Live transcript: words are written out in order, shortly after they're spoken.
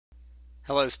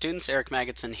Hello students, Eric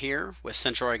Magidson here with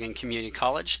Central Oregon Community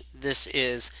College. This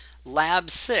is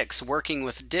Lab 6 working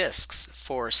with disks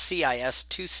for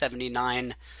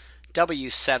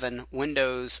CIS279W7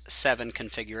 Windows 7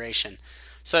 configuration.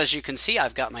 So as you can see,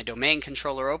 I've got my domain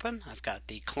controller open, I've got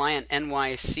the client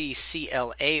NYC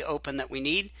CLA open that we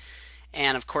need,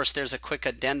 and of course there's a quick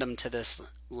addendum to this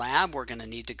lab. We're going to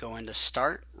need to go into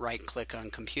Start, right click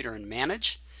on Computer and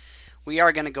Manage. We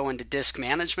are going to go into disk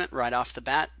management right off the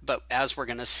bat, but as we're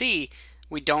going to see,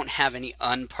 we don't have any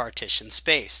unpartitioned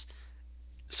space.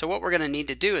 So what we're going to need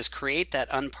to do is create that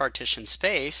unpartitioned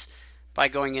space by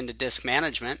going into disk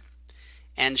management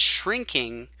and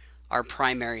shrinking our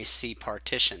primary C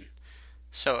partition.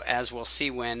 So as we'll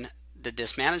see when the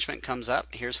disk management comes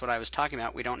up, here's what I was talking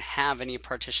about. We don't have any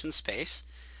partition space.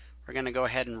 We're going to go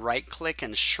ahead and right click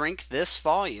and shrink this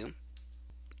volume.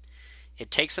 It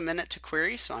takes a minute to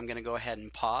query, so I'm going to go ahead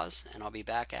and pause, and I'll be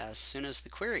back as soon as the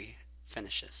query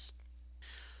finishes.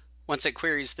 Once it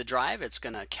queries the drive, it's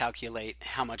going to calculate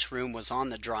how much room was on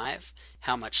the drive,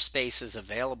 how much space is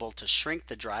available to shrink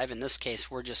the drive. In this case,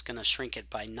 we're just going to shrink it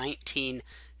by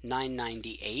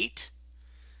 19,998.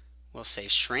 We'll say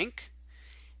shrink,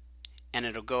 and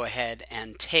it'll go ahead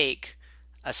and take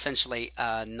essentially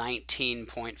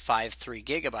 19.53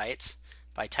 gigabytes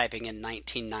by typing in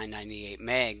 19,998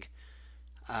 meg.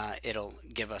 It'll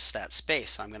give us that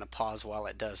space. So I'm going to pause while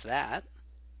it does that.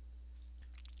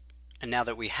 And now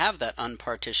that we have that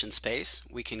unpartitioned space,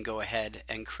 we can go ahead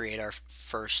and create our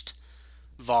first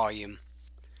volume.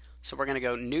 So we're going to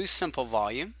go New Simple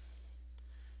Volume,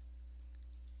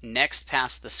 next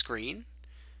past the screen.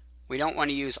 We don't want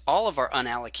to use all of our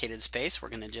unallocated space. We're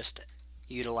going to just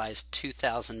utilize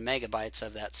 2,000 megabytes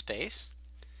of that space.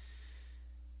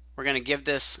 We're going to give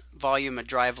this volume a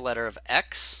drive letter of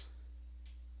X,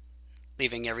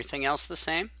 leaving everything else the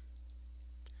same.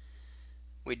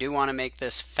 We do want to make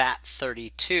this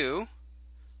FAT32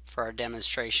 for our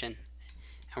demonstration,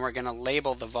 and we're going to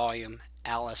label the volume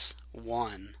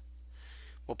Alice1.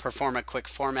 We'll perform a quick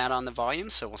format on the volume,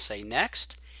 so we'll say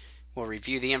next. We'll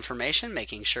review the information,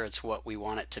 making sure it's what we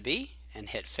want it to be, and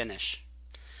hit finish.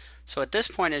 So at this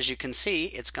point, as you can see,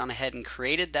 it's gone ahead and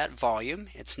created that volume.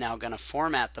 It's now going to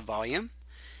format the volume.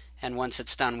 And once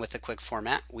it's done with the quick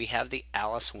format, we have the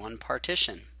Alice1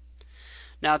 partition.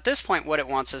 Now at this point, what it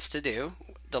wants us to do,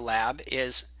 the lab,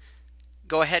 is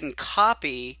go ahead and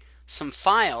copy some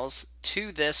files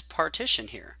to this partition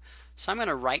here. So I'm going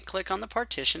to right click on the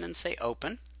partition and say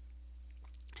open.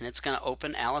 And it's going to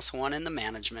open Alice1 in the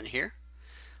management here.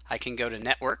 I can go to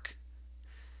network.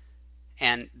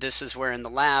 And this is where in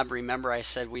the lab, remember I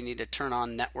said we need to turn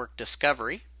on network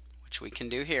discovery, which we can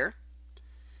do here.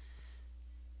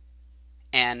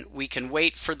 And we can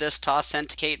wait for this to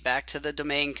authenticate back to the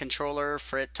domain controller,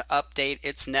 for it to update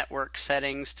its network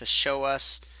settings to show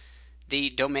us the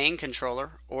domain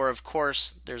controller. Or of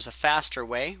course, there's a faster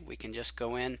way. We can just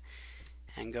go in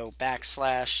and go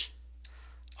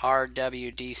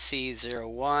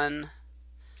 /rwdc01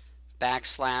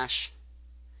 /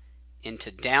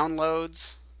 into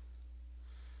downloads.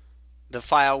 The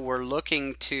file we're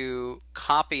looking to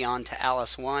copy onto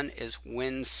Alice1 is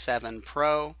Win7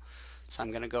 Pro. So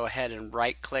I'm going to go ahead and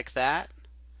right click that,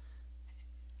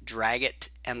 drag it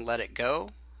and let it go.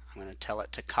 I'm going to tell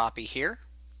it to copy here.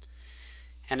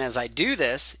 And as I do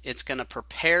this, it's going to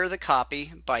prepare the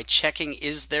copy by checking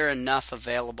is there enough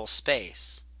available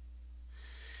space.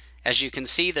 As you can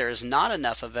see, there is not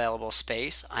enough available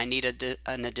space. I need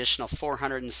an additional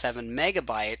 407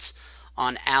 megabytes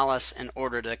on Alice in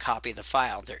order to copy the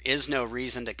file. There is no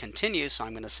reason to continue, so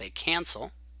I'm going to say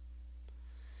cancel.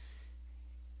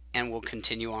 And we'll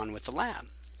continue on with the lab.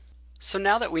 So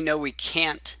now that we know we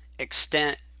can't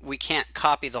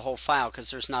copy the whole file because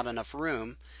there's not enough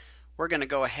room, we're going to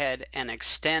go ahead and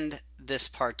extend this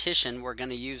partition. We're going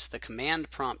to use the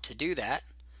command prompt to do that.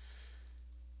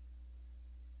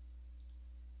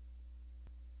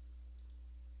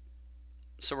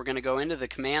 So we're going to go into the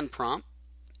command prompt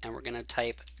and we're going to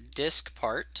type disk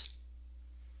part.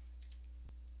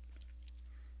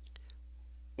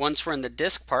 Once we're in the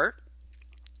disk part,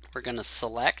 we're going to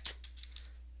select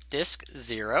disk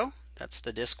 0. That's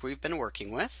the disk we've been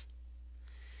working with.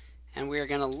 And we are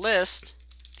going to list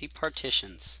the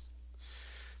partitions.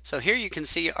 So here you can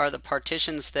see are the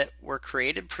partitions that were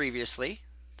created previously,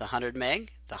 the 100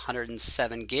 meg, the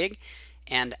 107 gig,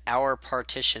 and our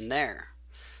partition there.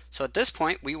 So at this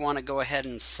point, we want to go ahead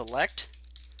and select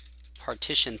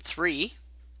partition 3,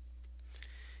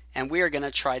 and we are going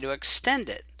to try to extend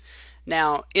it.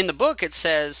 Now, in the book it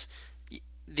says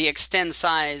the extend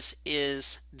size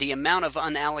is the amount of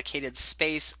unallocated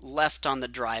space left on the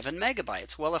drive in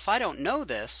megabytes. Well, if I don't know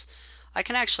this, I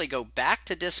can actually go back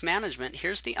to disk management.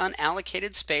 Here's the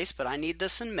unallocated space, but I need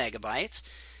this in megabytes.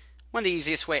 One of the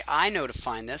easiest way I know to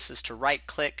find this is to right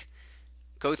click,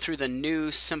 go through the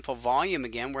new simple volume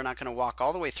again. We're not going to walk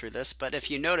all the way through this, but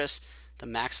if you notice, the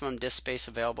maximum disk space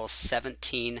available is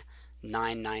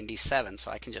 17,997.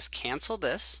 So I can just cancel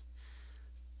this,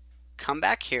 come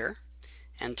back here,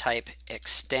 and type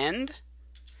extend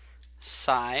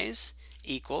size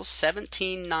equals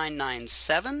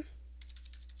 17,997.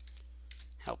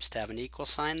 Helps to have an equal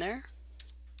sign there.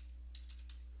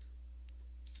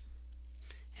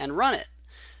 And run it.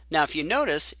 Now if you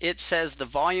notice, it says the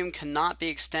volume cannot be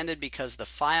extended because the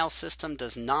file system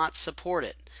does not support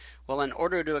it. Well, in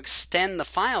order to extend the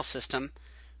file system,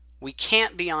 we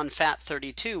can't be on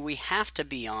FAT32. We have to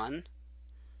be on,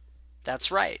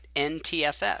 that's right,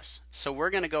 NTFS. So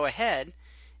we're going to go ahead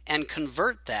and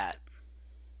convert that.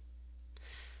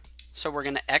 So we're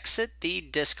going to exit the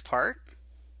disk part,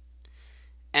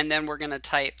 and then we're going to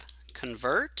type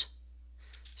convert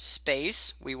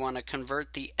space. We want to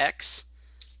convert the X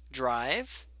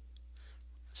drive,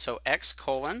 so X : /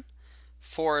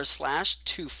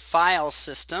 to file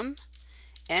system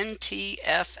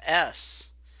NTFS,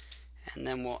 and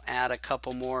then we'll add a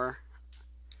couple more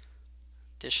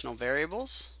additional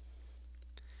variables.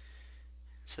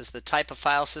 It says the type of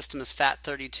file system is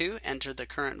FAT32. Enter the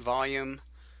current volume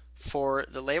for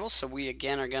the label. So we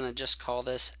again are going to just call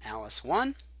this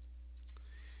Alice1,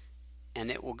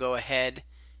 and it will go ahead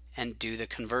and do the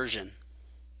conversion.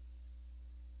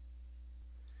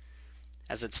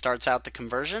 As it starts out the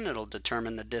conversion, it'll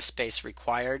determine the disk space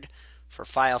required for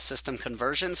file system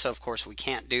conversion. So of course we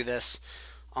can't do this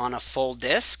on a full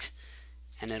disk,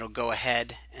 and it'll go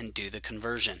ahead and do the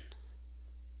conversion.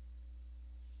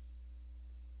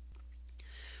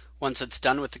 Once it's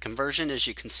done with the conversion, as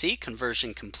you can see,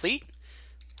 conversion complete.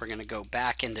 We're going to go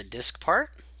back into disk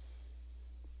part.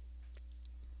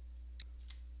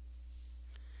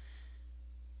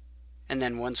 And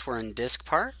then once we're in disk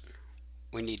part,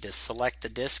 we need to select the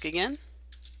disk again.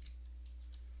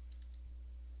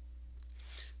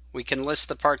 We can list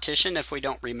the partition if we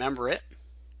don't remember it.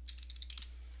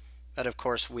 But of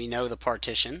course we know the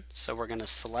partition, so we're going to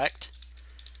select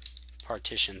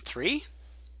partition 3.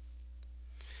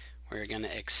 We're going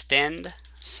to extend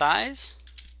size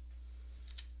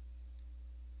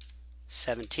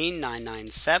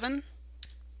 17,997,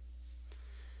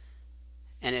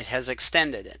 and it has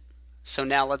extended it. So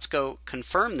now let's go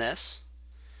confirm this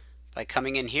by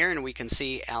coming in here, and we can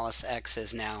see Alice X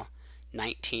is now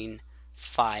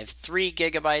 1953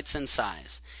 gigabytes in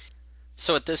size.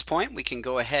 So at this point we can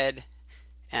go ahead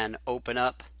and open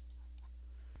up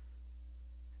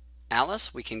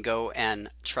Alice. We can go and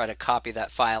try to copy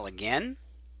that file again.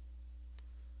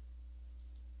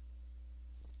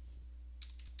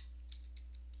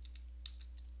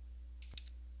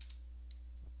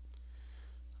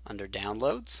 Under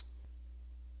downloads,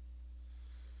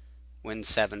 Win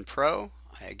 7 Pro,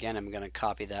 again I'm going to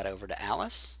copy that over to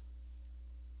Alice.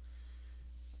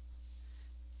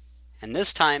 And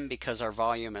this time, because our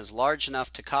volume is large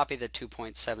enough to copy the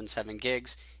 2.77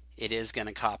 gigs, it is going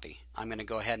to copy. I'm going to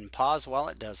go ahead and pause while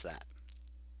it does that.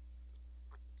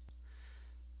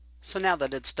 So now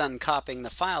that it's done copying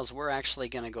the files, we're actually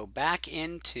going to go back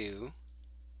into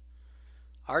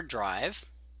our drive,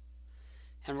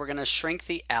 and we're going to shrink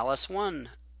the Alice1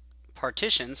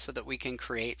 partitions so that we can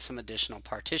create some additional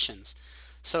partitions.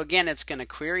 So again, it's going to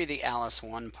query the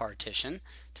Alice1 partition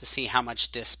to see how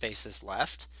much disk space is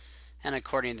left. And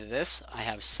according to this, I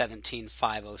have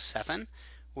 17,507.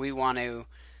 We want to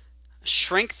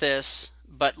shrink this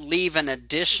but leave an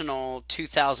additional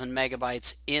 2,000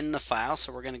 megabytes in the file.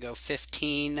 So we're going to go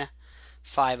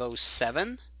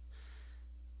 15,507.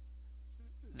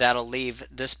 That'll leave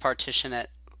this partition at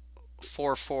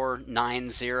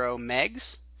 4490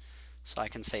 megs. So I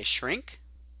can say shrink,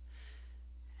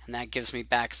 and that gives me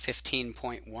back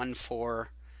 15.14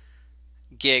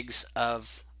 gigs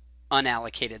of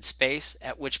unallocated space,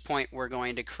 at which point we're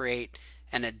going to create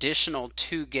an additional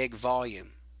 2 gig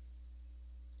volume.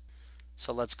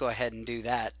 So let's go ahead and do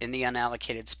that. In the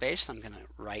unallocated space, I'm going to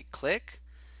right click,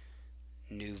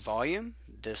 new volume.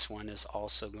 This one is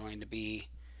also going to be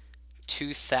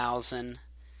 2,000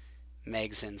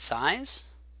 megs in size.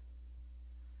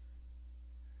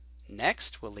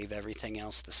 Next, we'll leave everything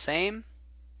else the same.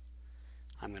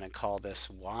 I'm going to call this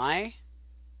Y.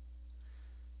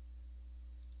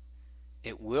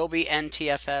 It will be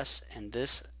NTFS, and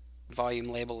this volume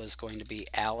label is going to be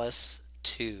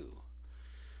Alice2.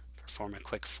 Perform a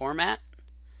quick format.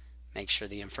 Make sure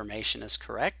the information is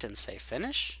correct and say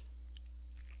finish.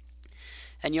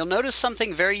 And you'll notice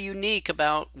something very unique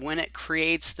about when it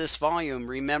creates this volume.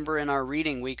 Remember, in our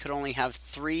reading we could only have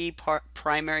three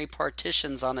primary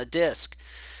partitions on a disk.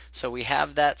 So we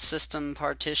have that system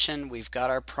partition, we've got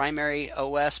our primary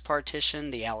OS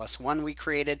partition, the Alice1 we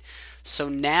created. So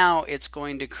now it's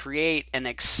going to create an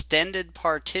extended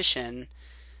partition,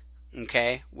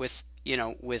 okay, with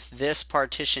this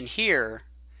partition here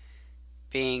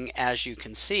being, as you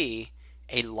can see,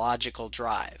 a logical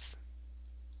drive.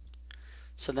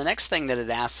 So the next thing that it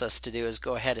asks us to do is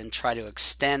go ahead and try to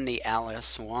extend the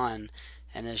Alice1,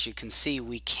 and as you can see,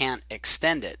 we can't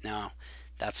extend it. Now,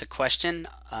 that's a question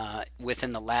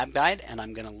within the lab guide, and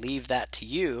I'm going to leave that to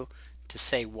you to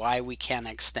say why we can't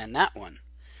extend that one.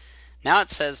 Now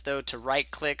it says, though, to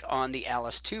right-click on the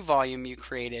Alice2 volume you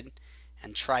created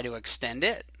and try to extend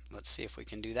it. Let's see if we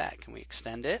can do that. Can we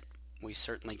extend it? We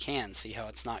certainly can. See how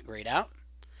it's not grayed out?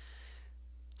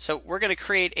 So we're going to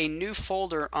create a new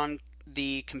folder on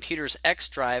the computer's X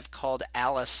drive called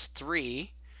Alice3.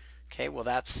 Okay, well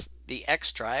that's the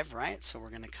X drive, right? So we're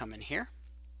going to come in here.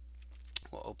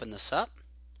 We'll open this up.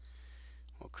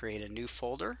 We'll create a new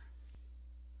folder.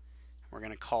 We're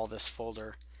going to call this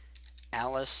folder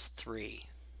Alice3.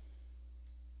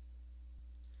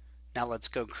 Now let's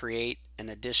go create an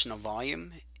additional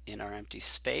volume in our empty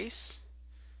space.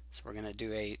 So we're going to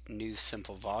do a new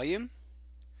simple volume.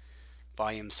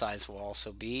 Volume size will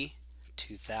also be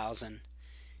 2000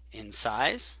 in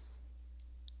size.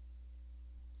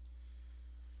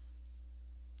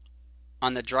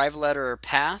 On the drive letter or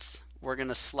path, we're going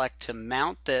to select to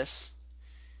mount this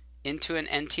into an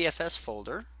NTFS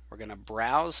folder. We're going to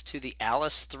browse to the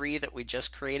Alice3 that we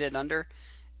just created under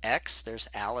X. There's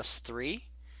Alice3.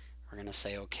 We're going to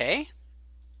say OK.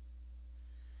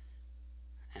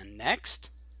 And next.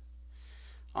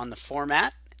 On the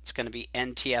format, it's going to be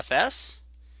NTFS.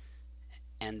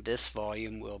 And this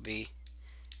volume will be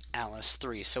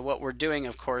Alice3. So what we're doing,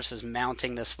 of course, is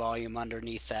mounting this volume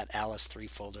underneath that Alice3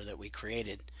 folder that we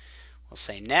created. We'll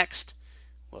say next,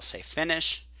 we'll say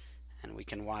finish, and we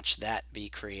can watch that be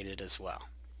created as well.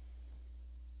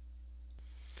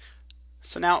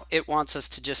 So now it wants us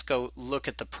to just go look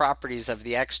at the properties of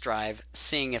the X drive,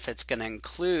 seeing if it's going to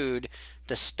include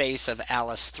the space of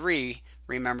Alice3.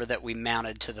 Remember that we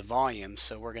mounted to the volume,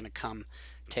 so we're going to come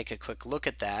take a quick look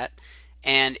at that.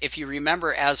 And if you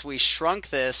remember, as we shrunk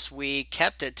this, we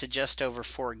kept it to just over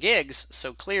 4 gigs,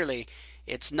 so clearly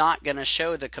it's not going to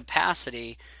show the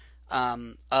capacity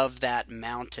of that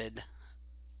mounted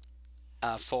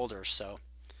folder. So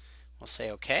we'll say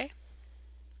OK.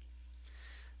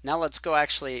 Now let's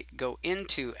actually go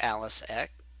into Alice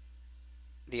X,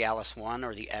 the Alice1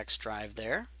 or the X drive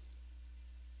there.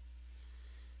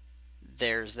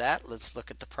 There's that. Let's look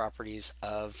at the properties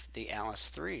of the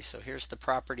Alice3. So here's the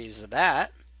properties of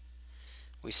that.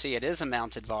 We see it is a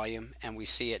mounted volume, and we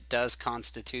see it does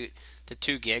constitute the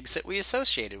 2 gigs that we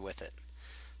associated with it.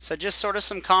 So just sort of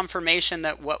some confirmation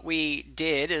that what we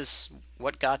did is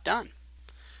what got done.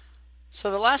 So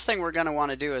the last thing we're going to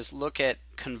want to do is look at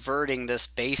converting this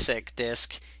basic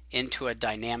disk into a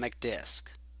dynamic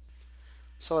disk.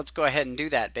 So let's go ahead and do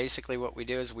that. Basically what we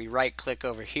do is we right-click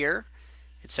over here.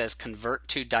 It says convert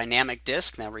to dynamic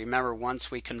disk. Now remember, once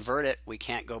we convert it, we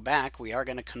can't go back. We are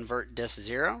going to convert disk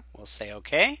 0. We'll say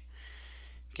OK.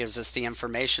 Gives us the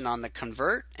information on the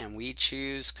convert, and we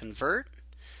choose convert.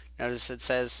 Notice it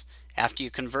says after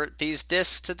you convert these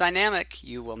disks to dynamic,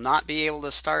 you will not be able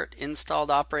to start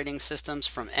installed operating systems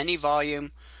from any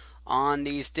volume on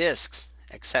these disks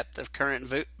except the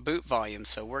current boot volume.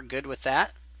 So we're good with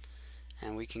that,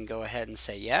 and we can go ahead and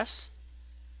say yes.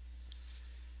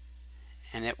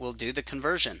 And it will do the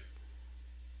conversion.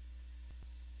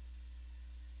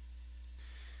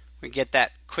 We get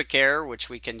that quick error, which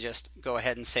we can just go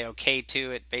ahead and say OK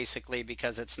to it, basically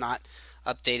because it's not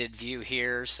updated view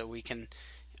here, so we can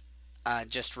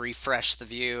just refresh the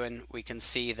view and we can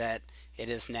see that it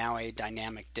is now a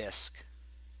dynamic disk.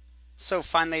 So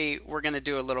finally, we're going to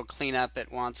do a little cleanup.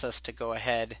 It wants us to go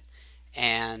ahead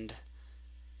and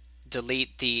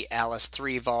delete the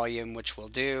Alice3 volume, which we'll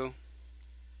do.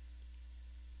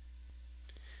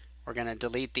 We're going to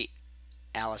delete the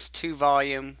Alice2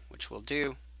 volume, which we'll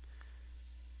do.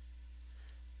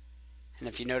 And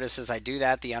if you notice as I do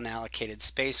that, the unallocated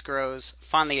space grows.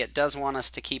 Finally, it does want us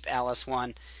to keep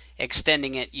Alice1,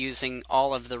 extending it using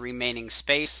all of the remaining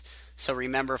space. So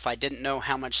remember, if I didn't know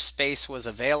how much space was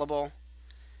available,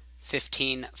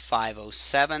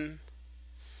 15,507.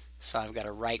 So I've got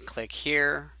to right click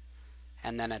here,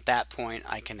 and then at that point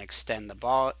I can extend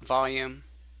the volume.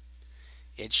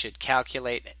 It should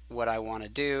calculate what I want to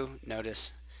do.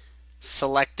 Notice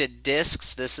selected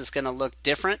disks, this is going to look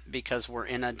different because we're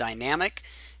in a dynamic.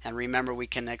 And remember, we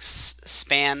can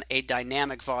span a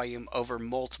dynamic volume over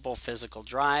multiple physical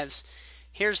drives.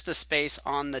 Here's the space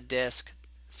on the disk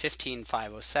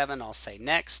 15507. I'll say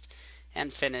next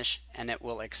and finish, and it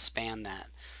will expand that.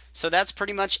 So that's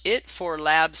pretty much it for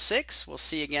Lab 6. We'll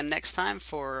see you again next time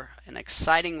for an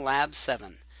exciting Lab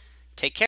 7. Take care.